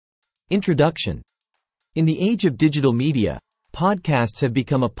Introduction. In the age of digital media, podcasts have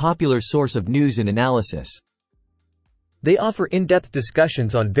become a popular source of news and analysis. They offer in-depth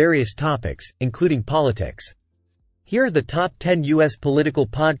discussions on various topics, including politics. Here are the top 10 U.S. political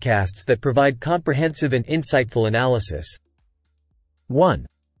podcasts that provide comprehensive and insightful analysis. 1.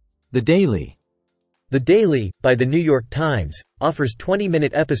 The Daily. The Daily, by The New York Times, offers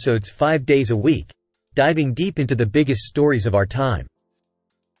 20-minute episodes 5 days a week, diving deep into the biggest stories of our time.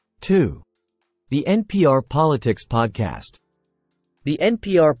 2. The NPR Politics Podcast. The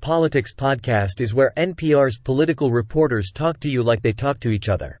NPR Politics Podcast is where NPR's political reporters talk to you like they talk to each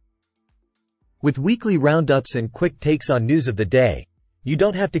other. With weekly roundups and quick takes on news of the day, you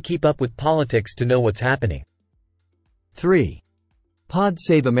don't have to keep up with politics to know what's happening. 3. Pod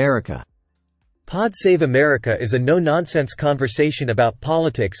Save America. Pod Save America is a no-nonsense conversation about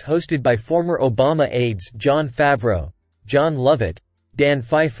politics hosted by former Obama aides Jon Favreau, Jon Lovett, Dan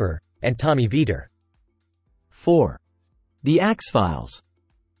Pfeiffer, and Tommy Vietor. 4. The Axe Files.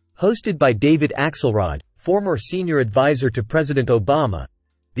 Hosted by David Axelrod, former senior advisor to President Obama,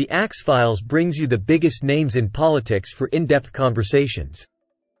 The Axe Files brings you the biggest names in politics for in-depth conversations.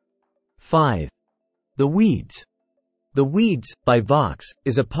 5. The Weeds. The Weeds, by Vox,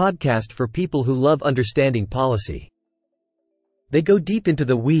 is a podcast for people who love understanding policy. They go deep into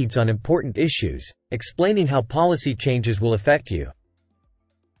the weeds on important issues, explaining how policy changes will affect you.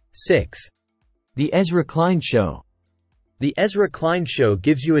 6. The Ezra Klein Show. The Ezra Klein Show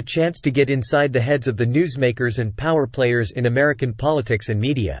gives you a chance to get inside the heads of the newsmakers and power players in American politics and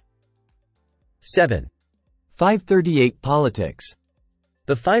media. 7. 538 Politics.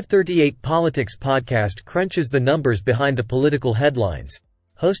 The 538 Politics podcast crunches the numbers behind the political headlines,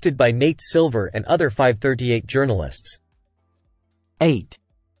 hosted by Nate Silver and other 538 journalists. 8.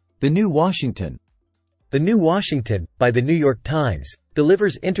 The New Washington. The New Washington, by The New York Times,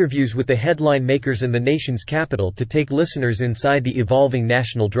 delivers interviews with the headline makers in the nation's capital to take listeners inside the evolving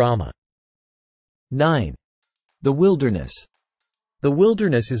national drama. 9. The Wilderness. The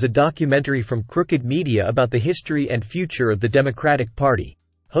Wilderness is a documentary from Crooked Media about the history and future of the Democratic Party,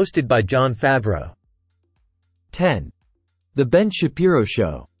 hosted by Jon Favreau. 10. The Ben Shapiro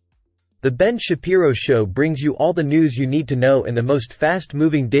Show. The Ben Shapiro Show brings you all the news you need to know in the most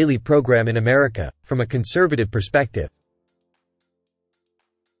fast-moving daily program in America, from a conservative perspective.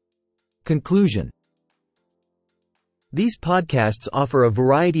 Conclusion. These podcasts offer a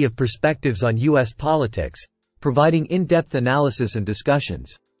variety of perspectives on U.S. politics, providing in-depth analysis and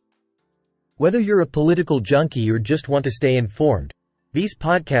discussions. Whether you're a political junkie or just want to stay informed, these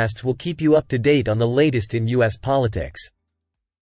podcasts will keep you up to date on the latest in U.S. politics.